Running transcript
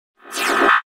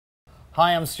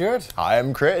Hi, I'm Stuart. Hi,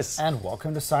 I'm Chris. And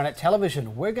welcome to SIRENNET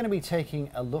Television. We're going to be taking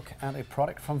a look at a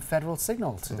product from Federal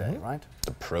Signal today, right?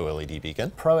 The Pro LED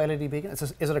beacon. Pro LED beacon.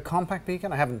 Is it a compact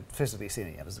beacon? I haven't physically seen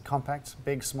it yet. Is it compact,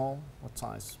 big, small? What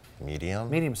size? Medium.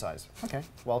 Medium size. Okay.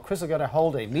 Well, Chris is going to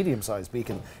hold a medium-sized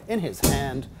beacon in his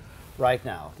hand right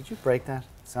now. Did you break that?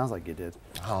 Sounds like you did.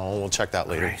 Oh, we'll check that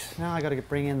later. Right. Now I got to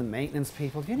bring in the maintenance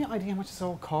people. Do you have any idea how much this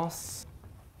all costs?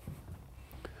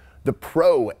 The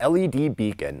Pro LED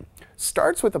beacon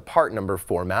starts with a part number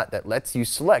format that lets you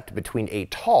select between a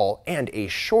tall and a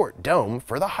short dome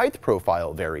for the height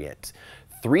profile variant.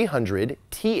 300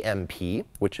 TMP,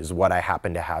 which is what I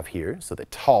happen to have here, so the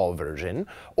tall version,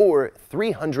 or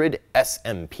 300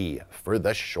 SMP for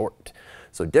the short.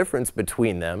 So difference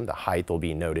between them, the height will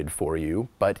be noted for you,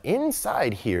 but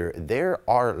inside here there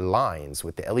are lines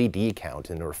with the LED count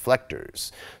and the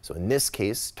reflectors. So in this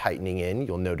case, tightening in,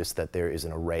 you'll notice that there is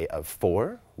an array of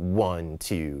 4, 1,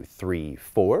 2, 3,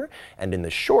 4, and in the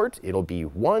short it'll be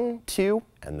 1, 2,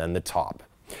 and then the top.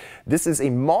 This is a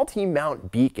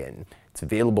multi-mount beacon. It's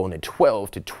available in a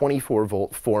 12 to 24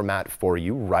 volt format for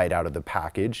you right out of the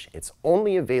package. It's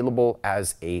only available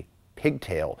as a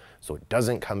pigtail, so it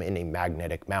doesn't come in a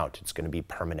magnetic mount. It's going to be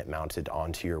permanent mounted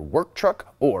onto your work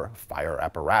truck or fire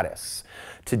apparatus.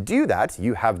 To do that,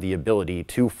 you have the ability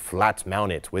to flat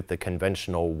mount it with the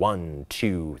conventional 1,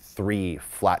 2, 3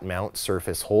 flat mount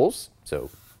surface holes, so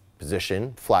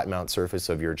position, flat mount surface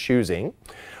of your choosing.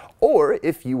 Or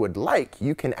if you would like,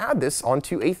 you can add this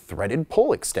onto a threaded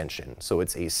pole extension. So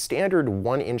it's a standard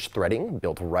 1-inch threading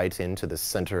built right into the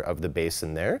center of the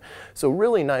basin there. So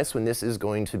really nice when this is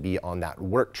going to be on that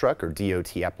work truck or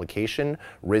DOT application,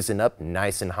 risen up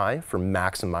nice and high for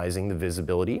maximizing the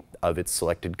visibility of its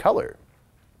selected color.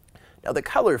 Now the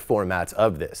color format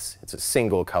of this, it's a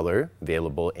single color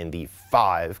available in the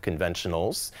 5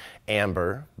 conventionals: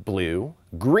 amber, blue,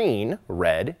 green,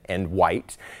 red, and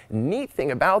white. Neat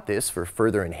thing about this, for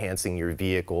further enhancing your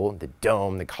vehicle, the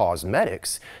dome, the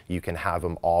cosmetics, you can have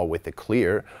them all with the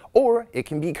clear, or it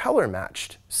can be color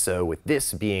matched. So with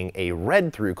this being a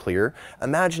red through clear,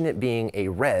 imagine it being a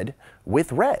red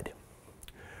with red.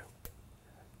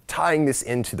 Tying this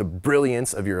into the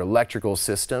brilliance of your electrical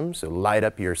system, so light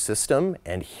up your system,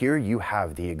 and here you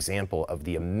have the example of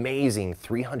the amazing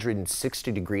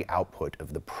 360-degree output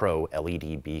of the Pro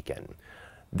LED beacon.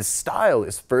 The style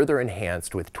is further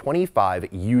enhanced with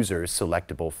 25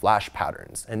 user-selectable flash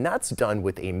patterns, and that's done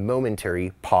with a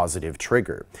momentary positive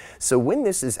trigger. So when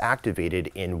this is activated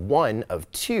in one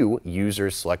of 2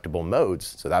 user-selectable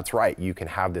modes, so that's right, you can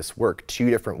have this work 2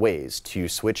 different ways, 2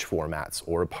 switch formats,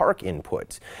 or a park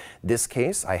input. This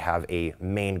case, I have a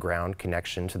main ground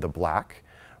connection to the black,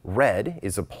 red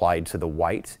is applied to the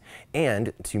white,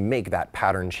 and to make that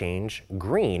pattern change,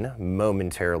 green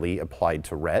momentarily applied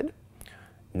to red.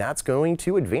 And that's going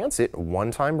to advance it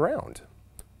 1 time round.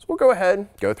 So we'll go ahead,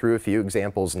 go through a few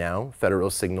examples now. Federal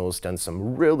Signal's done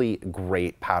some really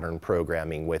great pattern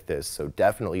programming with this, so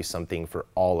definitely something for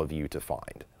all of you to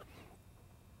find.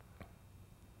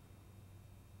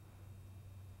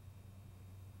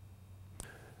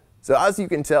 So as you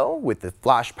can tell with the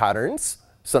flash patterns,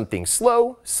 something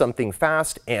slow, something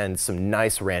fast, and some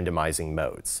nice randomizing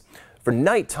modes. For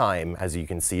nighttime, as you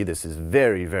can see, this is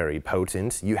very, very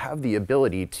potent. You have the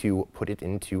ability to put it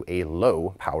into a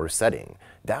low power setting.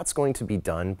 That's going to be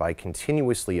done by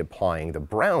continuously applying the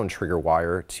brown trigger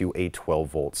wire to a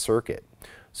 12-volt circuit.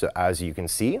 So as you can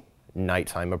see,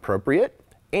 nighttime appropriate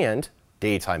and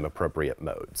daytime appropriate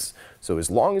modes. So as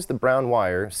long as the brown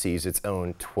wire sees its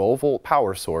own 12-volt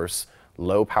power source,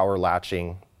 low power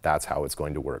latching, that's how it's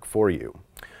going to work for you.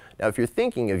 Now, if you're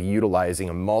thinking of utilizing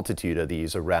a multitude of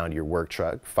these around your work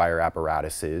truck, fire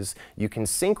apparatuses, you can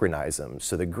synchronize them.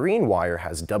 So the green wire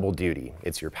has double duty.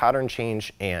 It's your pattern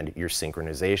change and your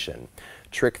synchronization.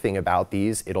 Trick thing about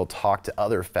these, it'll talk to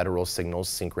other Federal Signal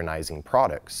synchronizing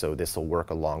products. So this will work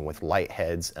along with light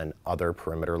heads and other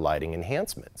perimeter lighting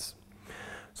enhancements.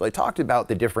 So I talked about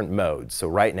the different modes. So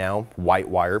right now, white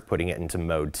wire, putting it into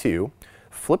mode 2.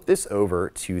 Flip this over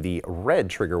to the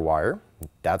red trigger wire.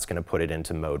 That's going to put it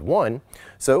into mode 1.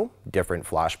 So different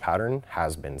flash pattern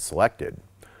has been selected.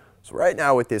 So right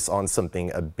now with this on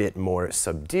something a bit more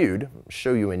subdued, I'll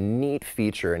show you a neat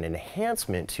feature and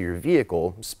enhancement to your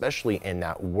vehicle, especially in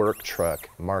that work truck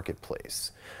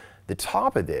marketplace. The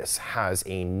top of this has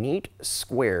a neat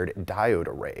squared diode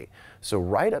array. So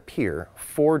right up here,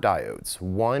 4 diodes,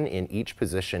 1 in each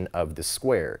position of the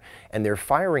square, and they're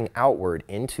firing outward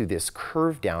into this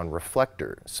curved down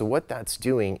reflector. So what that's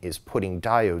doing is putting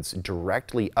diodes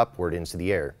directly upward into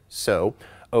the air. So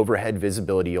overhead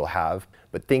visibility you'll have,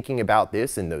 But thinking about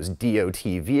this in those DOT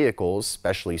vehicles,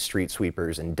 especially street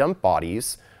sweepers and dump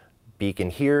bodies, beacon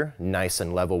here, nice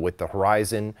and level with the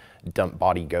horizon, dump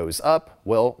body goes up,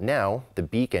 well, now the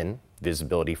beacon,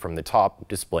 visibility from the top,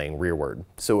 displaying rearward.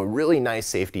 So a really nice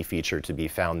safety feature to be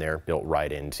found there, built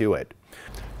right into it.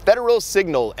 Federal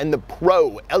Signal and the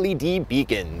Pro LED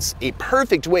beacons, a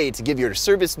perfect way to give your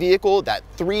service vehicle that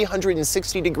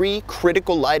 360-degree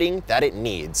critical lighting that it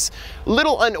needs.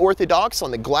 Little unorthodox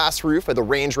on the glass roof of the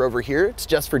Range Rover here. It's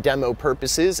just for demo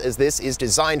purposes, as this is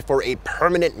designed for a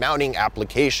permanent mounting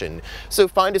application. So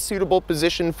find a suitable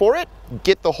position for it,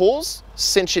 get the holes,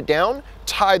 cinch it down,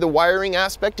 tie the wiring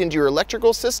aspect into your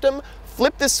electrical system,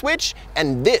 flip the switch,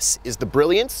 and this is the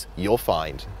brilliance you'll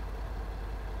find.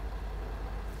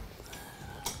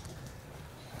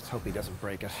 Hope he doesn't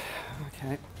break it.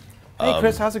 Okay. Hey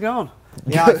Chris, how's it going?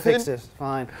 Yeah, I fixed it.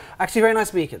 Fine. Actually, very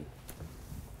nice beacon.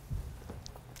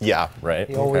 Yeah, right.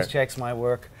 He always checks my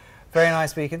work. Very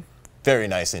nice beacon. Very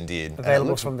nice indeed.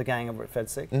 Available from the gang over at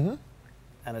FSLink.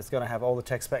 And it's going to have all the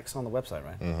tech specs on the website,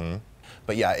 right?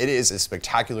 But yeah, it is a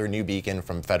spectacular new beacon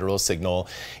from Federal Signal.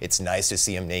 It's nice to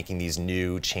see them making these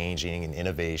new, changing, and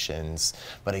innovations.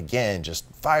 But again, just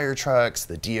fire trucks,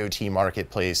 the DOT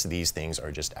marketplace, these things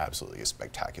are just absolutely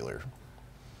spectacular.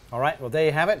 All right, well, there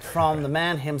you have it from the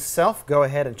man himself. Go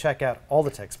ahead and check out all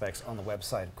the tech specs on the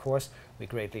website, of course. We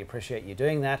greatly appreciate you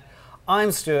doing that.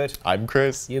 I'm Stuart. I'm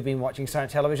Chris. You've been watching SIRENNET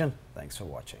Television. Thanks for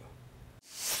watching.